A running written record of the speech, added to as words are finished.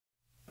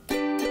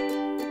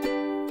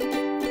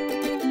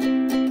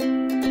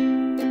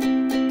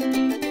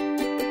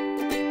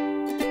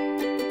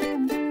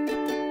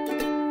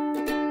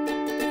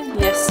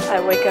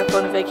wake up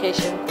on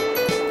vacation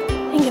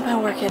and get my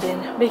workout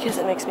in because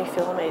it makes me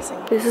feel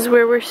amazing. This is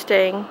where we're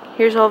staying.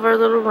 Here's all of our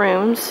little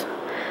rooms.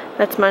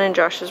 That's mine and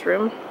Josh's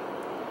room.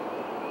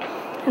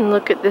 And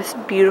look at this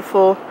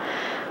beautiful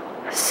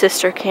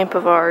sister camp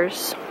of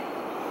ours.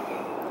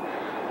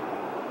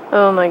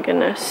 Oh my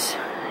goodness.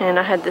 And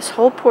I had this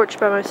whole porch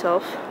by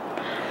myself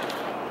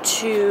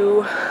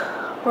to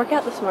work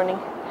out this morning.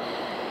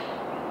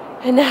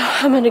 And now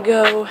I'm gonna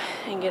go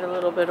and get a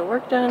little bit of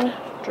work done,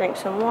 drink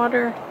some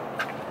water.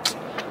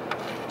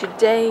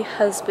 Today,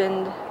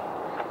 husband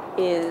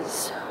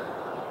is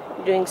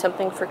doing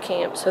something for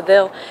camp,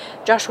 so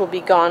Josh will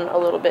be gone a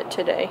little bit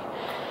today.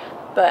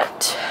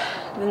 But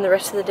then the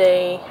rest of the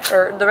day,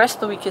 or the rest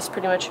of the week is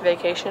pretty much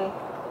vacation,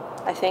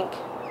 I think.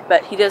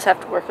 But he does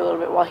have to work a little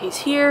bit while he's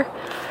here.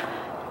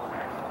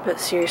 But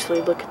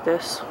seriously, look at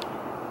this.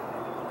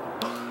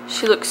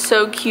 She looks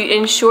so cute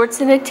in shorts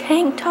and a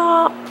tank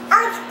top.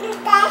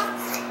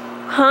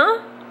 Huh?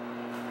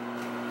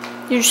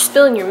 You're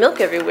spilling your milk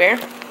everywhere.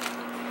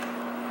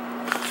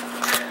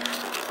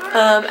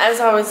 As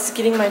I was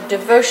getting my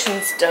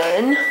devotions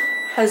done,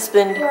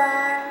 husband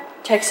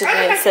texted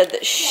me and said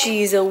that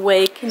she's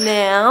awake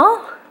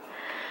now.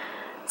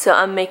 So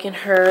I'm making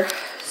her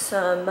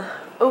some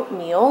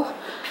oatmeal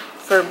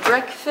for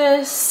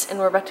breakfast, and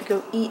we're about to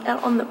go eat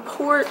out on the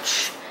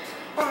porch,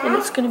 and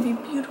it's gonna be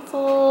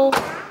beautiful.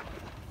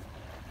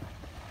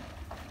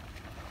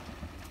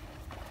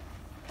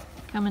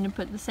 Coming to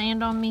put the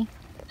sand on me.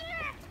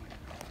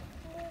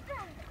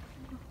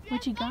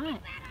 What you got? Can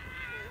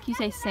you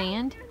say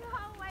sand?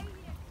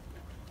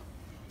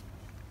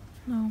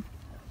 No.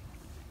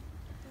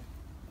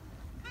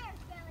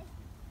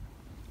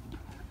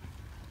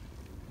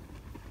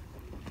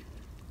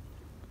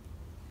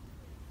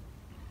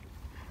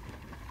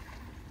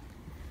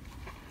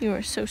 You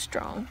are so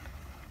strong.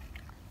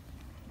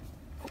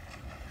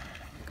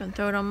 Gonna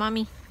throw it on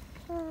mommy?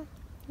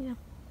 Yeah.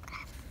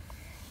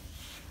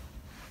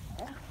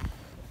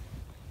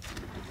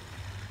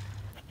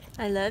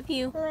 I love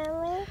you.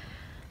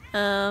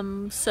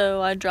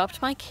 So I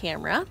dropped my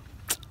camera.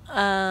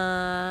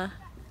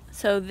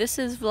 So this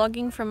is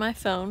vlogging from my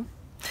phone.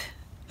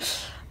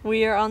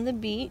 We are on the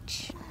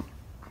beach.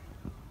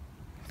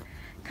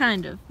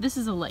 Kind of. This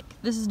is a lake.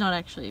 This is not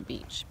actually a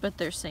beach, but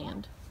there's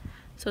sand.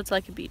 So it's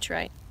like a beach,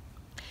 right?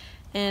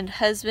 And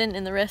husband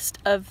and the rest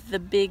of the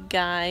big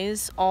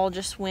guys all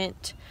just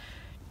went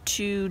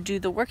to do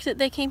the work that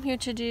they came here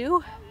to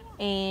do.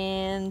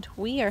 And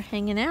we are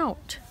hanging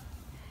out.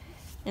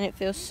 And it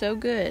feels so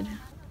good.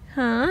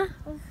 Huh?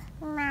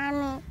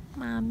 Mommy.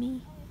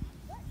 Mommy.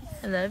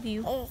 I love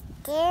you.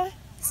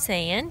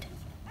 Sand.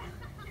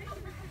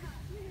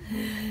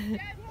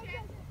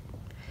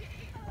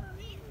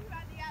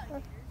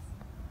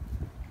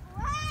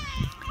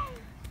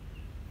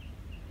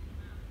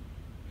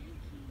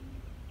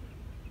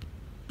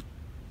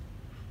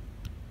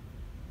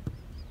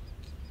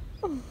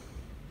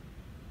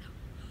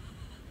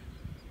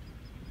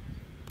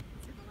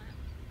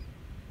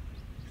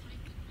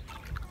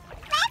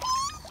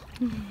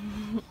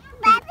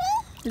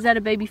 Is that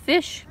a baby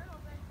fish?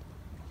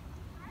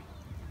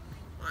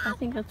 I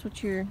think that's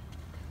what you're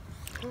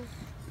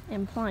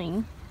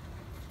implying.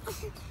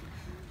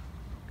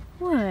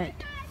 What?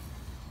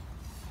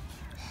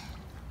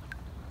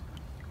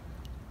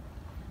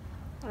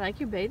 I like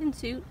your bathing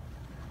suit.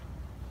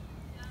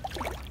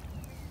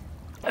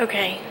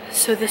 Okay,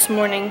 so this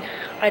morning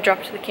I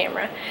dropped the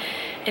camera,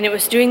 and it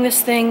was doing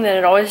this thing that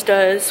it always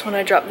does when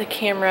I drop the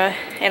camera,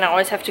 and I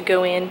always have to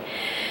go in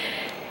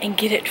and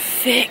get it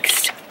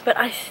fixed. But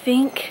I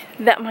think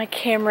that my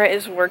camera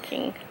is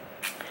working.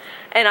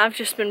 And I've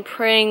just been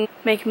praying,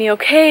 make me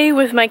okay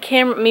with my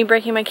camera, me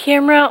breaking my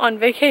camera on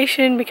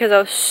vacation, because I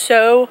was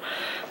so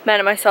mad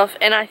at myself,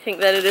 and I think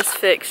that it is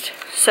fixed.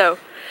 So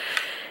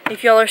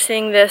if y'all are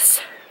seeing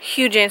this,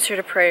 huge answer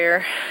to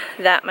prayer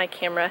that my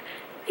camera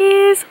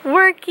is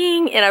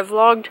working. And I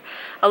vlogged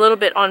a little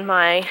bit on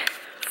my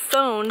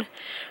phone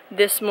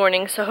this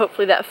morning, so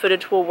hopefully that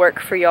footage will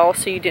work for y'all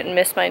so you didn't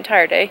miss my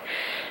entire day.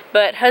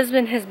 But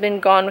husband has been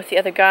gone with the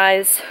other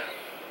guys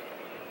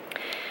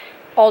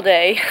all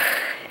day.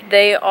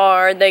 They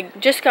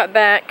just got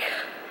back,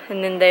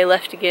 and then they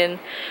left again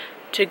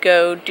to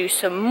go do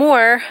some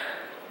more,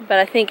 but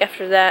I think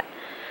after that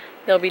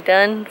they'll be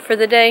done for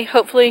the day,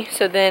 hopefully.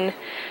 So then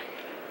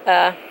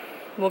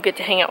we'll get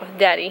to hang out with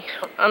Daddy.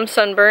 I'm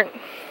sunburnt.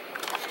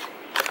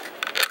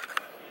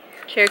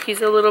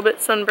 Cherokee's a little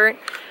bit sunburnt.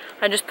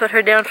 I just put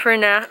her down for a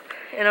nap,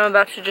 and I'm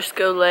about to just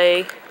go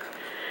lay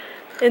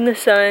in the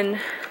sun.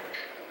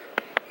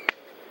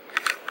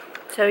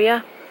 So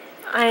yeah,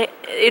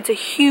 it's a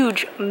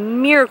huge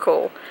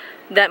miracle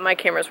that my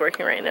camera's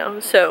working right now,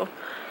 so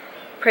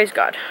praise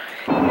God.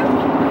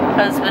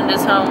 Husband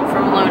is home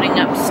from loading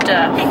up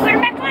stuff. Hey, put him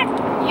back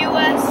on.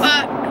 U.S.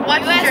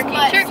 Watch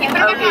Cherokee. Cherokee, put him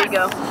back on. Here you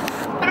go.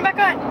 Put him back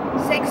on.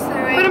 6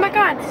 through 8. Put him back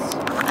on.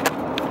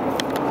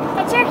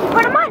 Hey, Cherokee,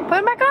 put him on. Put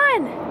him back on.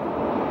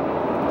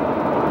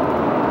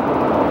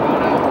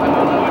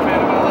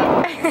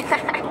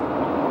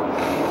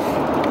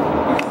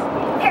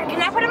 Here,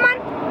 can I put him on?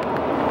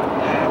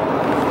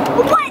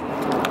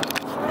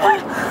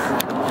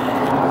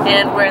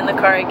 and we're in the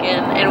car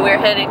again, and we're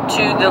headed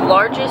to the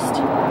largest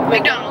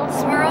McDonald's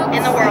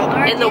in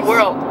the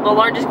world. the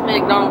largest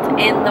McDonald's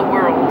in the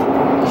world.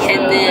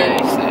 And then,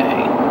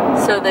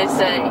 so they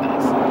say,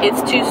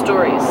 it's 2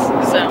 stories.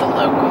 So the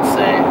locals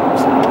say.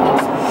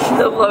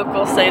 The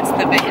locals say it's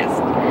the biggest,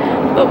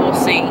 but we'll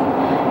see.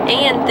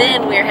 And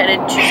then we're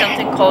headed to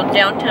something called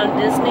Downtown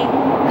Disney.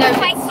 No, it's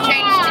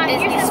changed to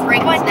Disney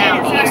Springs now.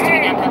 It used to be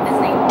Downtown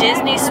Disney.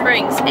 Disney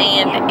Springs,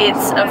 and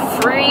it's a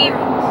free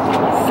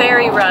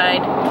ferry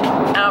ride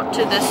out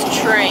to this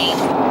train,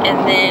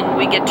 and then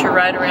we get to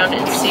ride around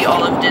and see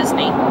all of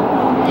Disney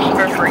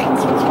for free.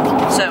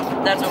 So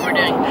that's what we're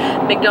doing.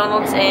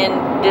 McDonald's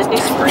and Disney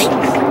Springs.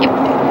 Yep.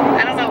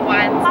 I don't know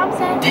why. Mom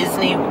said.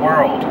 Disney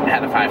World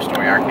had a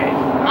 5-story arcade.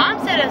 Mom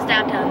said it was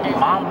Downtown Disney.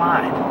 Mom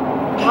lied.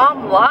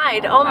 Mom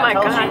lied. Oh my I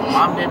told gosh. you,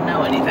 Mom didn't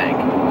know anything.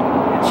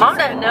 Mom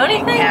doesn't know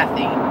anything? Aunt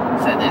Kathy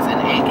said this, and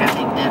Aunt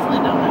Kathy definitely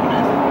don't know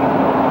nothing.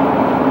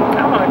 I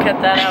want to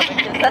cut that out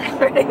because that's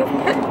pretty good.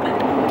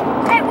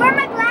 Hey, where are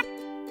my glasses?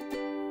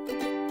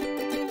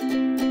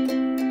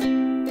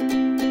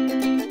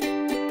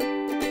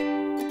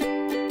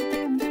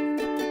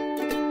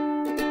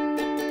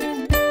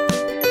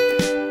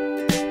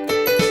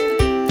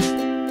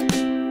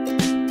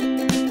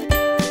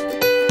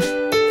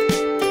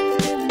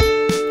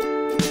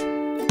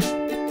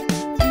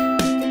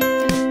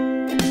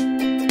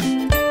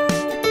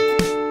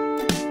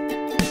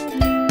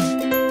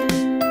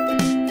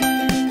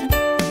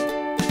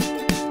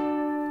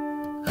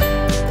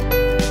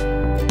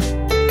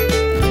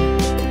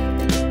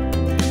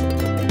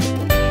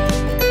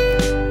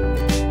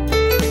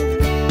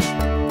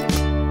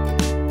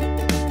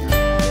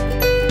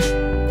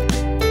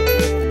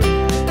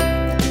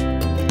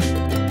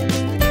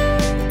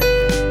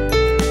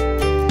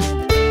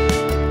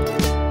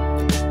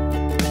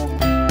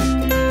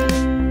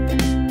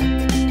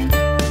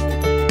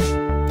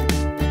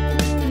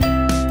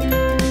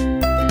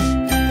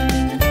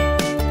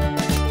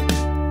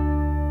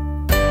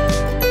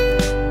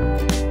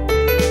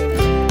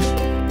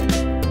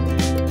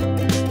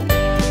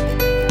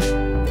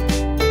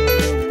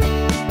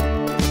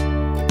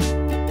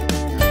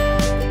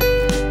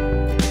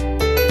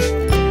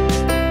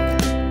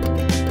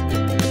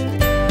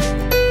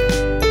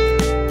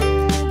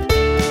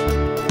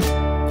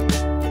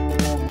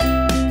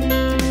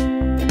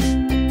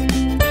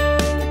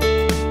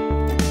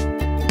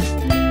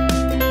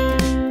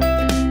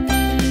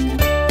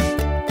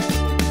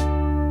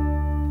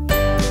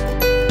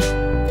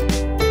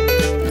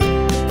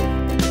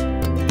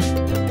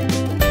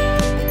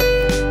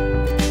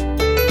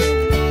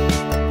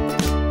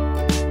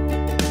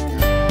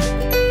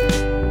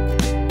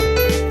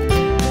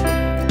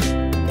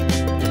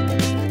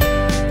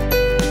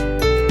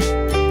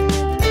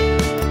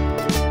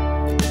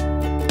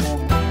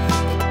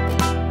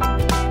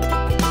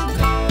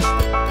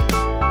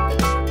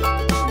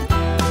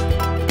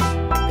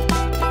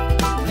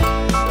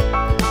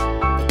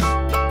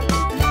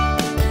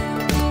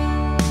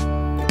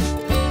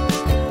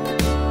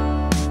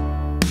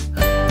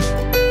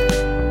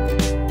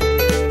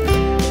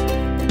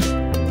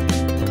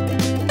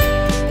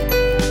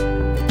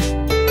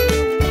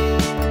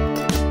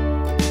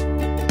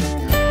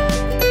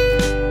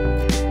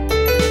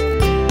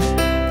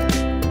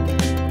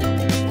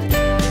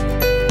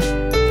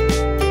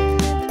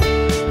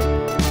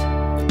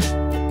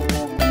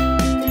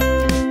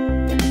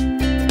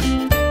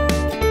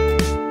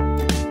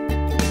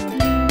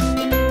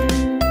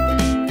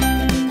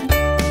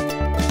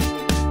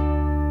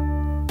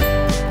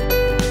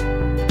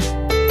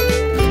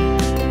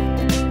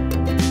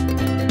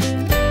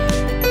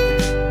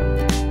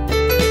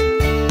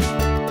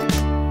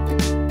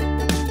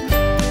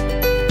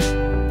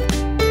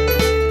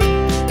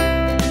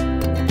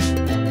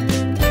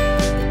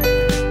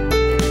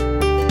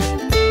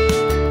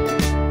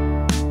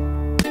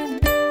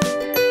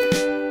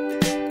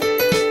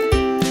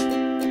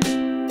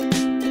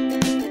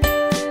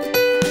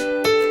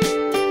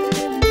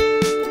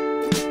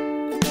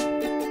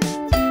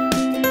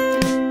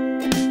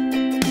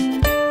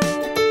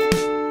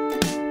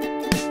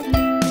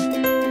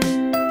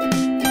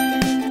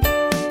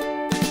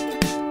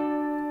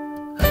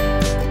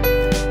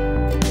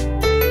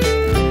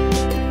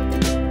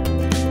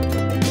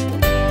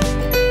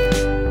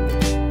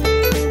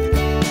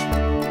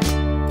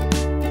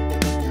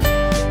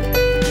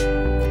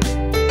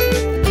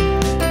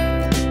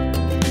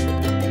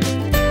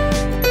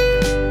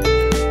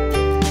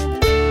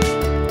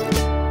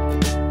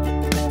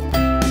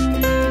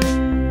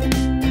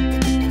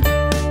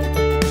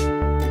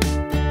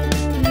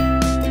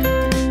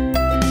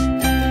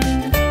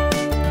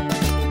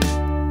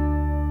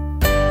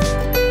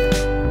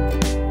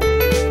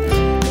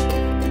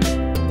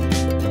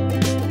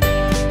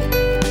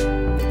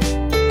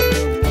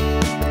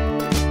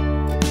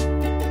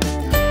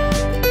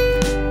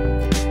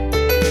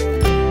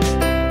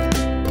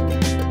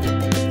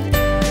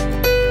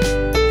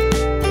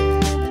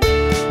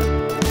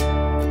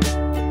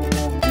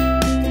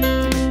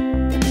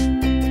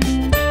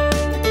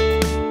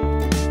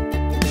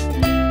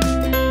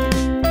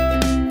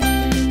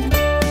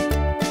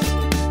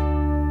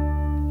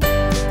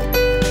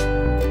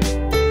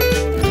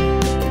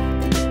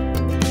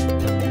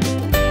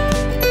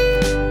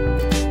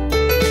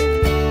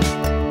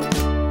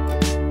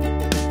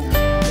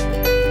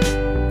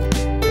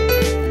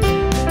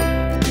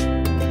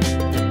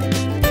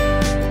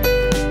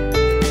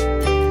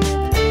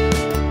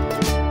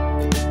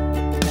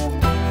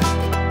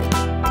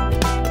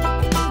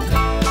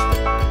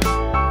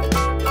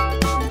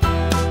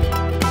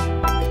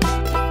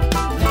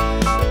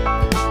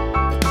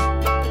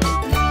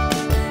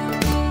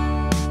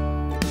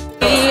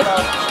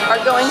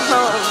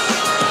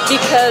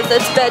 because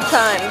it's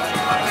bedtime.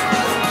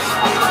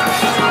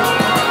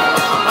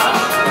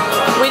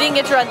 We didn't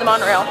get to ride the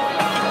monorail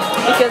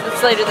because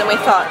it's later than we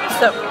thought,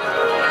 so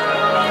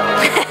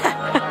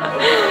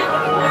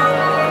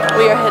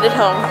we are headed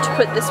home to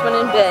put this one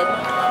in bed.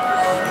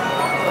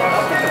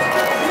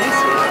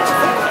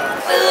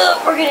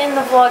 We're gonna end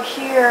the vlog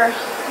here,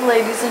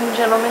 ladies and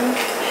gentlemen.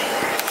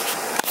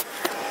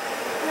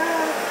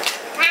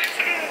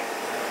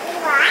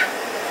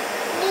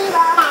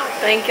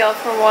 Thank y'all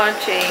for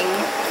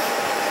watching.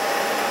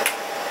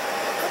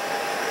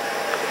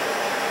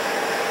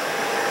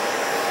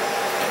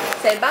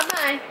 Say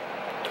bye-bye.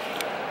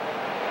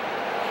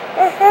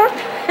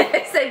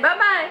 Say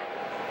bye-bye.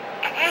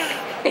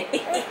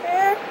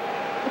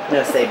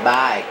 No, say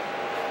bye.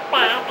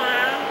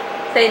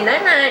 Bye-bye. Say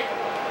night-night.